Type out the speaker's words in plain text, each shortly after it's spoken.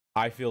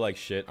I feel like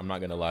shit. I'm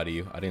not gonna lie to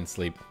you. I didn't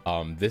sleep.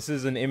 This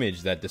is an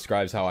image that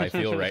describes how I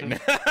feel right now.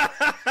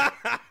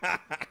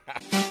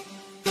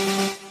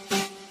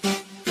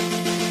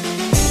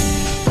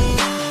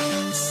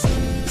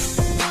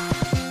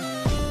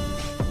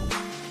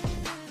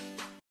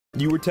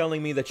 You were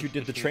telling me that you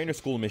did the trainer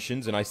school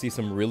missions, and I see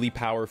some really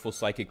powerful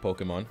psychic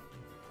Pokemon.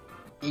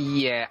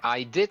 Yeah,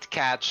 I did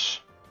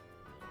catch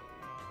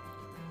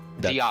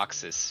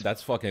Deoxys.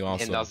 That's fucking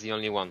awesome. And that's the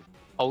only one.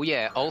 Oh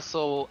yeah,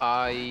 also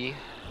I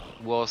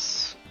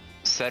was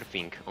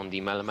surfing on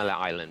the Mele Mele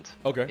Island.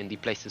 Okay. In the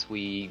places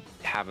we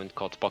haven't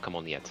caught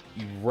Pokemon yet.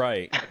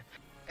 Right.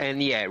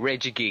 And yeah,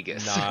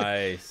 Regigigas.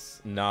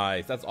 Nice,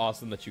 nice. That's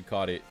awesome that you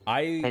caught it.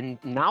 And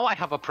now I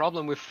have a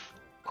problem with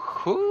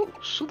who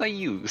should I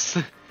use?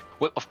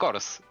 Well, of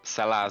course,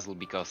 Salazzle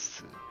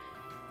because...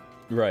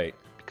 Right.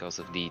 Because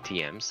of the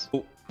TMs.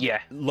 Oh,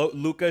 yeah.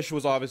 Lucash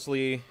was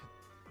obviously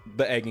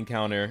the egg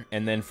encounter,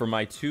 and then for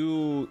my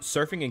 2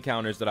 surfing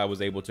encounters that I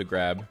was able to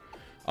grab,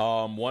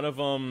 one of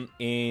them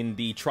in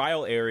the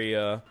trial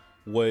area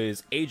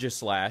was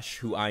Aegislash,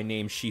 who I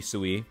named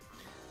Shisui,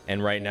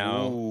 and right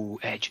now... Ooh,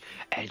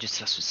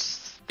 Aegislash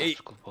is a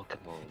cool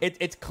Pokemon.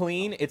 It's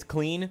clean, it's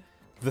clean.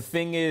 The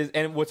thing is,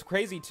 and what's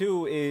crazy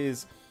too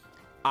is...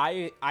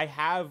 I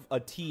have a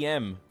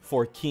TM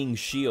for King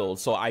Shield,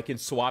 so I can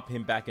swap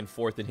him back and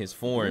forth in his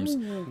forms.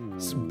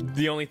 So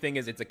the only thing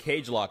is it's a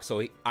cage lock,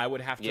 so I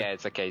would have to... Yeah,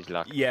 it's a cage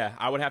lock. Yeah,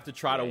 I would have to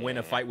try to win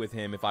a fight with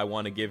him if I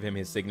want to give him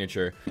his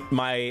signature.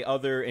 My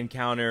other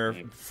encounter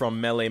from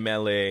Mele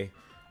Mele,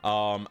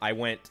 I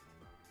went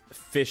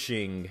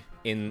fishing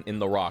in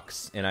the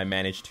rocks, and I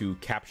managed to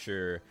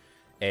capture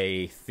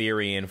a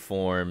Therian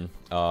form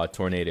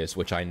Tornadus,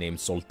 which I named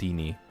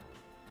Soltini.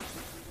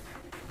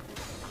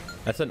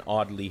 That's an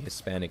oddly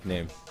Hispanic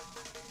name.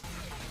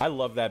 I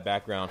love that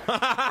background.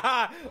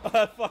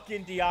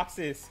 Fucking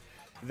Deoxys.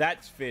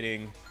 That's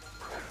fitting.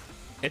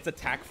 It's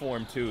attack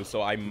form too,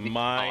 so I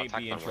might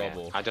be in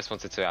trouble. Yeah. I just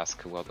wanted to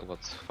ask what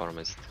form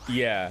is it?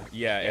 Yeah.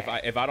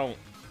 If I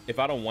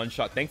don't one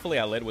shot, thankfully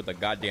I led with a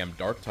goddamn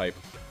dark type.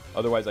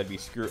 Otherwise I'd be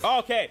screwed. Oh,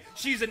 okay,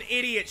 she's an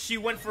idiot. She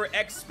went for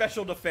X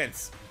special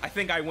defense. I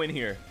think I win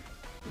here.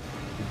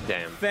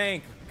 Damn.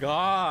 Thank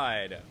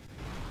God.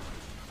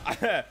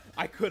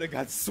 I could have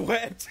got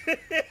swept.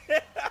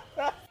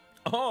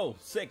 Oh,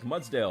 sick,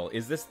 Mudsdale.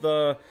 Is this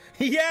the...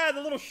 Yeah,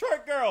 the little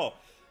short girl.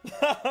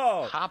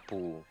 Oh.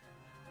 Hapu.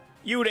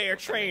 You there,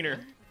 trainer.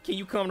 Can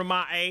you come to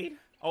my aid?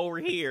 Over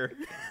here.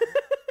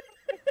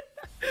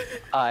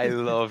 I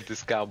love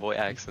this cowboy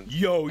accent.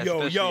 Yo,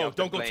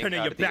 don't go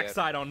turning your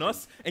backside on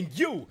us. And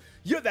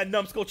you're that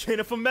numbskull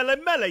trainer from Mele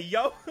Mele,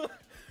 yo.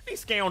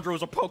 These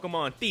scoundrels are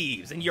Pokemon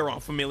thieves, and you're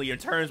on familiar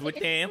terms with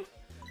them.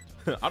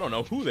 I don't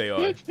know who they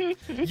are.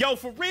 Yo,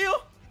 for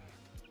real?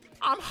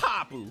 I'm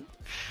Hapu.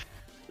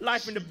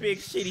 Life in the big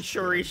city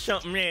sure is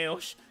something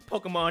else.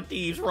 Pokemon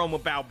thieves roam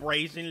about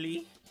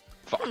brazenly.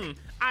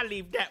 I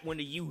leave that one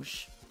to you.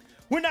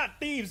 We're not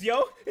thieves,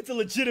 yo. It's a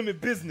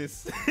legitimate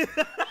business.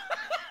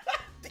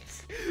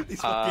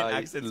 These fucking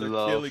accents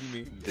are killing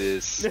me.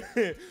 This.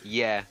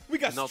 Yeah. We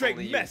got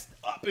straight messed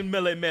up in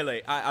Mele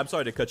Mele. I'm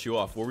sorry to cut you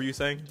off. What were you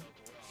saying?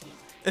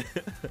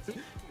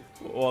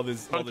 All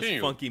this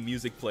funky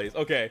music plays.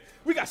 Okay,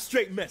 we got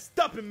straight messed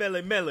up in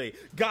Mele Mele.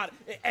 Got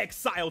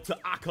exiled to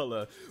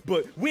Akala,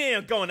 but we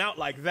ain't going out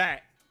like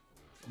that.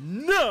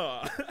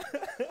 No.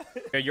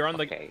 You're on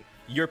the.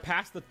 You're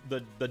past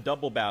the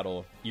double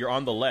battle. You're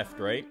on the left,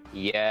 right?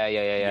 Yeah.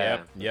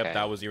 Yep. Okay.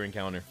 That was your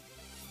encounter.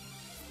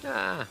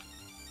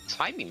 It's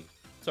fine.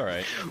 It's all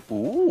right.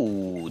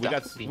 Ooh,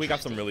 we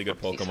got some really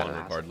good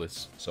Pokemon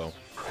regardless. So.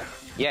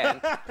 Yeah,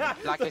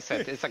 like I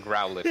said, it's a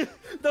Growlithe.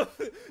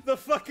 The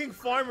fucking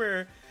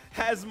farmer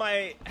has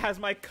my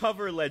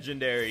cover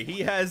legislary.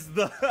 He has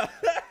the.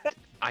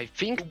 I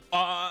think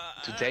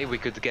today we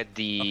could get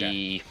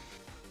the.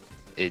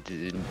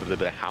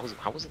 How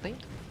was it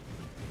named?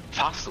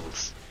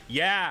 Fossils.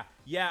 Yeah.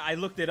 I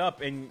looked it up,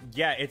 and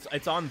yeah,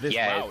 it's on this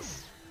route.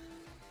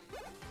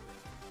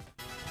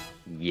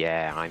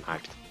 Yeah, I'm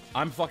hyped.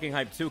 I'm fucking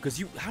hyped too,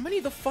 because how many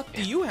the fuck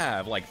do you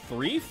have? Like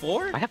 3,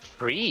 4? I have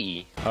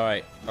 3.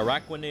 Alright,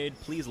 Araquanid,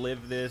 please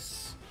live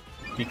this,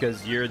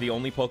 because you're the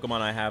only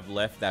Pokemon I have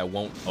left that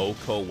won't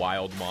Oko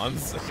Wild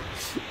Mons.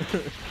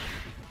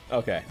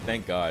 Okay,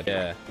 thank God.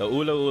 Yeah, the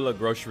Ula Ula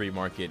grocery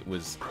market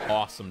was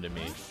awesome to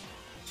me.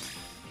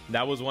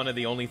 That was one of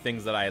the only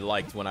things that I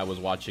liked when I was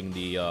watching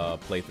the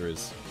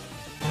playthroughs.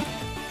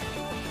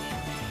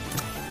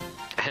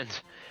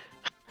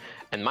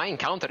 And my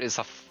encounter is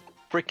a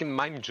freaking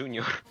Mime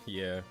Junior.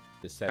 Yeah.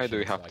 Why do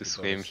we have to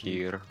swim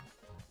here?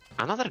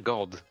 Another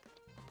god.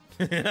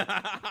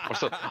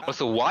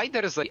 also, why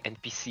there is an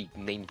NPC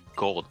named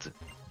God?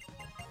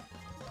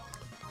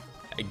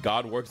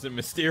 God works in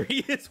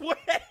mysterious ways.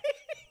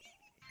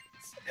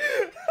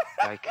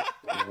 Like,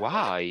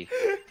 why?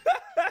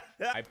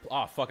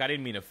 Oh fuck! I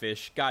didn't mean to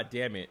fish. God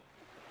damn it.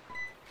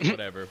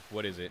 Whatever.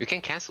 What is it? You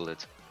can cancel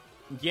it.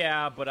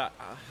 Yeah, but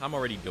I'm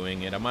already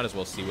doing it. I might as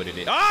well see what it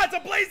is. Ah, it's a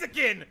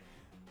Blaziken!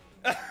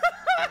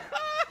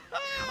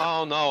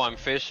 Oh no, I'm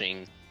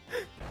fishing.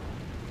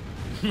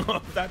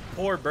 That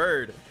poor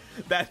bird.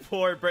 That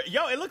poor bird.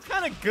 Yo, it looks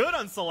kind of good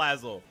on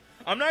Salazzle.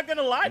 I'm not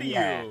gonna lie to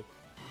you.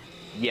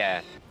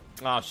 Yeah.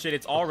 Oh shit,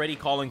 it's already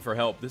calling for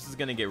help. This is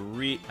gonna get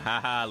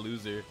haha,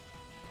 loser.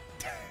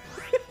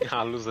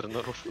 Loser,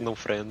 no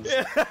friends.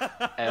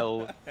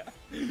 L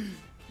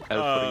for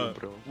you,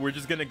 bro. We're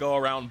just gonna go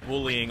around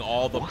bullying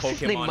all the What's Pokemon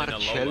his name, in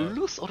Alola.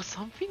 Marcellus or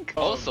something?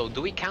 Also,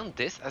 do we count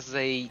this as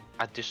a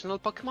additional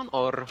Pokemon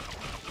or?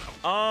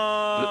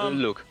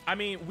 Look. I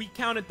mean, we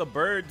counted the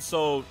bird,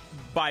 so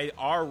by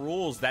our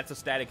rules, that's a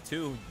static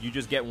 2. You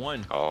just get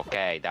one.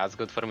 Okay, that's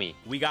good for me.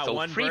 We got so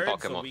one free bird,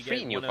 Pokemon, so we free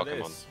get new one of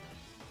Pokemon. this.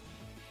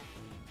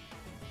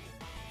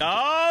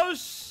 Oh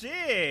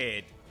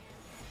shit!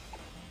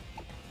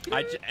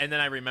 And then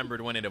I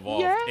remembered when it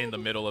evolved in the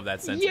middle of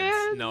that sentence.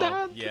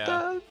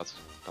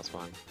 That's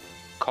fine.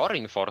 Core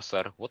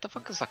Enforcer. What the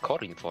fuck is a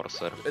Core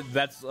Enforcer?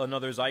 That's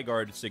another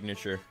Zygarde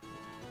signature.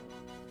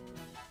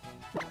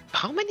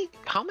 How many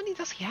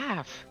does he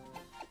have?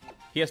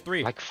 He has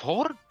 3. Like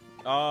 4?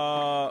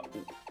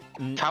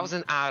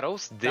 1,000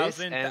 arrows. This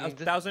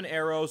 1,000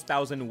 arrows,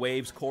 1,000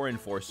 waves. Core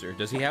Enforcer.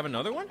 Does he have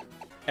another one?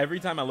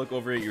 Every time I look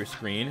over at your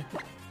screen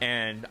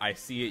and I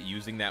see it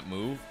using that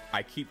move,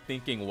 I keep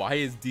thinking, why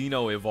is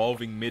Dino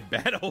evolving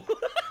mid-battle?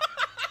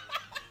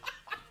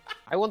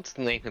 I want to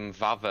name him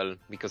Wawel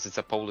because it's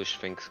a Polish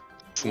thing.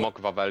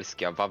 Smok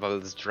Wawelski,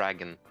 Wawel's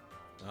dragon.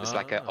 It's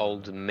like an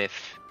old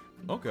myth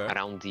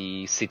around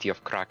the city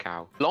of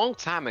Krakow. Long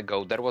time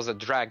ago, there was a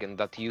dragon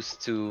that used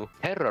to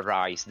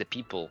terrorize the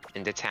people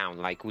in the town,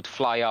 like would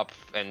fly up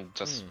and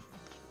just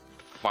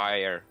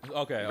fire.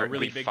 Okay, a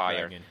really big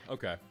fire. dragon.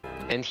 Okay.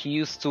 And he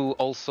used to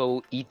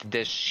also eat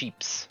the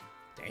sheeps.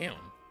 Damn.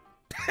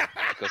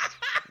 Because,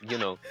 you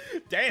know.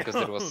 Damn. Because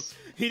there was...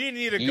 He didn't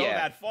need to go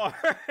that far.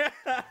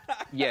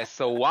 Yeah,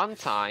 so one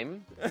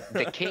time,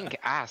 the king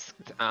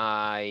asked,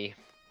 I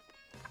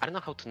don't know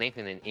how to name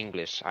it in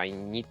English. I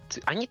need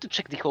to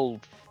check the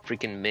whole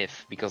freaking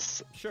myth,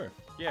 because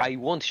I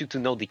want you to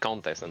know the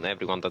context, and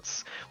everyone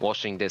that's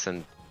watching this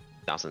and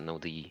doesn't know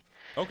the...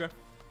 Okay.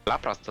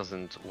 Lapras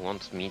doesn't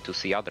want me to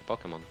see other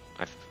Pokemon.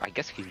 I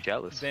guess he's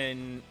jealous.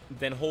 Then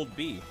hold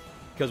B,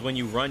 because when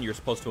you run, you're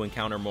supposed to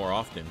encounter more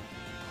often.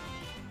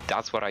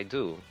 That's what I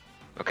do.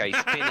 Okay,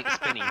 spinning.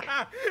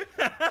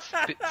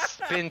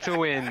 Spin to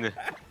win.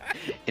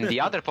 In the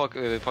other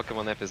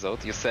Pokemon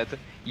episode, you said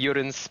you're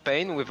in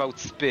Spain without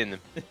spin.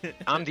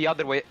 I'm the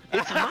other way.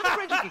 It's another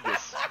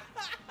Regigigas.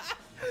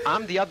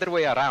 I'm the other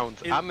way around.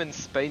 I'm in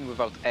Spain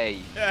without A.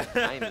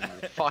 I'm in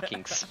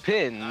fucking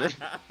spin.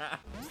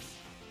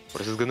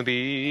 What is this gonna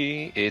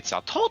be? It's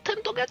a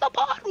totem to get a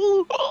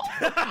Paru!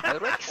 I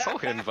already saw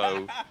him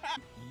though.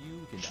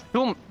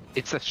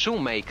 It's a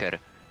shoemaker.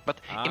 But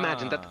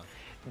imagine that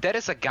there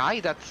is a guy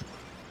that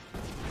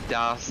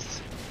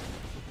does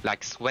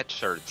like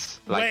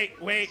sweatshirts. Like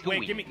wait,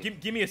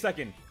 give me a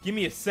second. Give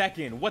me a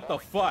second. What the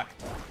fuck?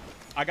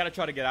 I gotta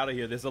try to get out of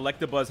here. This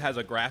Electabuzz has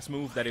a grass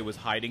move that it was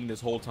hiding this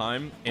whole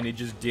time, and it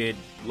just did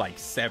like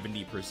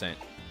 70%.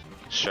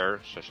 Sure.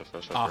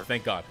 Oh,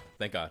 thank God.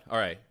 Thank God. All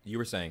right, you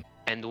were saying.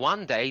 And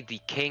one day the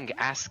king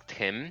asked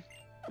him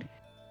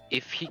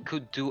if he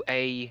could do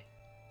a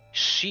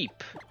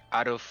sheep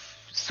out of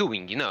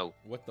sewing, you know.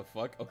 What the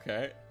fuck?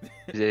 Okay.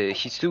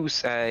 He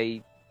sews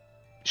a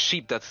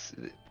sheep that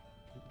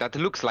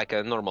looks like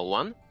a normal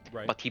one,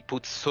 but he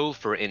puts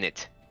sulfur in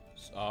it.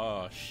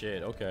 Oh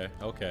shit. Okay.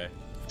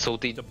 So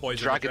the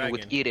dragon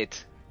would eat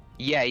it.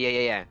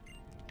 Yeah.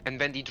 And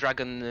then the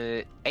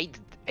dragon ate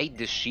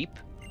the sheep,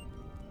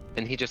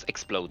 and he just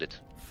exploded.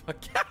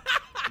 Fuck.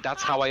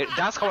 That's how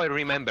I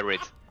remember it.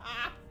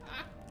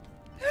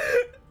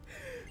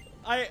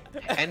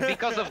 And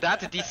because of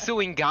that, the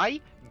sewing guy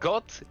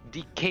got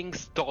the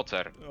king's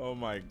daughter. Oh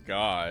my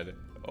god.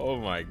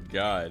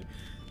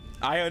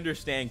 I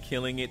understand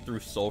killing it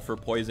through sulfur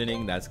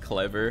poisoning. That's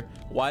clever.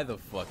 Why the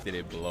fuck did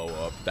it blow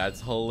up?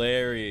 That's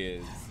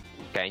hilarious.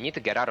 Okay, I need to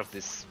get out of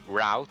this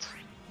route.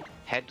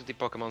 Head to the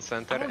Pokemon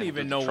Center. I don't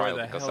even know where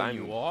the hell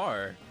you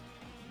are.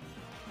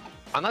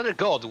 Another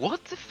god.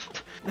 What the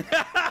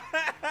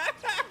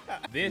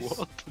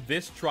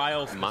This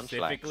trial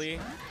specifically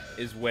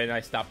is when I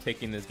stopped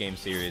taking this game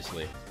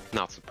seriously.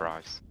 Not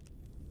surprised.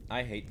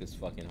 I hate this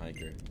fucking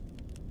hiker.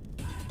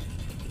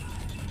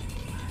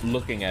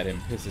 Looking at him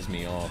pisses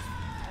me off.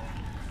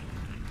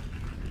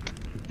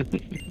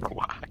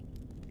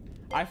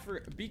 Why?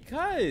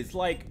 Because,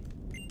 like,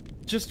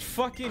 just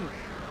fucking...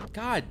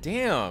 God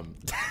damn.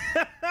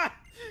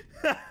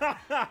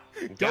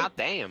 God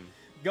damn.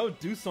 Go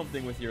do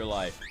something with your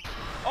life.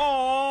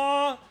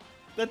 Aww!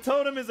 The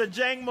totem is a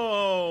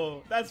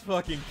Jangmo! That's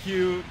fucking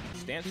cute.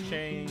 Stance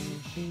change.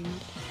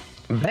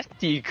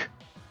 Vestig.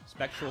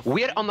 Spectral.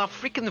 We're on a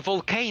freaking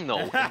volcano,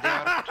 and there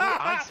are 2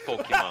 ice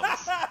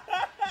Pokemons.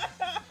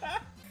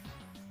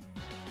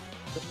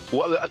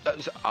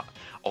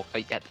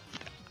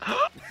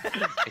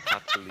 It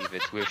had to leave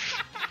it with.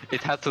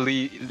 It had to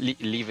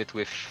leave it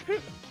with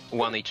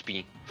 1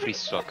 HP,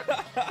 freeze shock.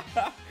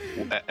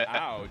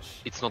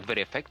 Ouch! It's not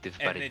very effective,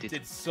 but it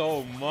did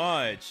so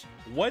much.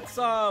 What's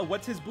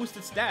his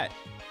boosted stat?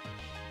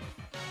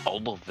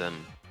 All of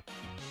them.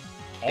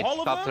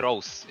 All of them?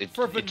 Rows.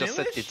 For it just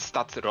said Vanillish? it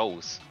stats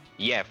rows.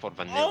 Yeah, for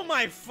vanilla. Oh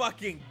my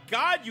fucking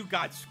god, you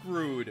got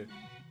screwed.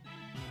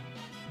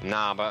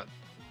 Nah, but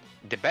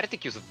the bear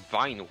tick uses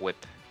Vine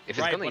Whip. If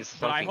it's gonna use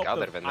something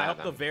other than that, I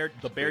hope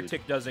the bear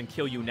tick doesn't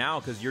kill you now,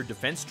 because your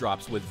defense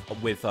drops with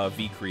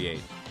V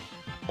create.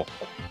 Oh.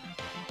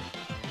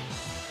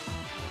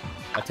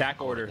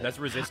 Attack order. That's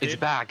resisted. It's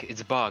bug.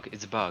 It's bug.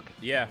 It's bug.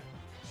 Yeah.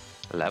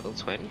 Level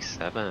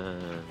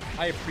 27.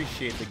 I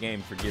appreciate the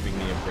game for giving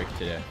me a break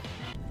today.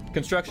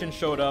 Construction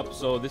showed up,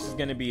 so this is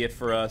going to be it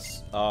for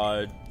us.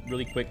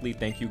 Really quickly,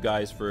 thank you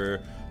guys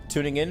for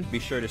tuning in. Be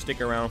sure to stick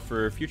around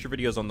for future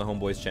videos on the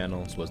Homeboys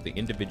channel, as well as the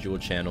individual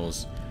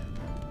channels.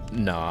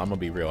 No, I'm going to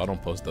be real. I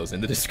don't post those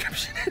in the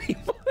description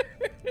anymore.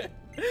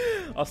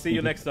 I'll see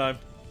you next time.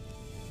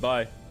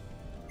 Bye.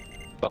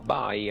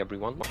 Bye-bye,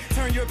 everyone.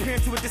 Turn your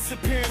appearance to a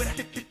disappearance.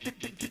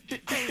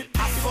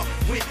 I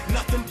fuck with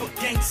nothing but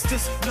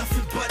gangsters,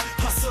 nothing but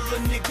hustler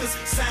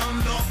niggas.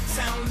 Sound off,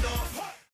 sound off.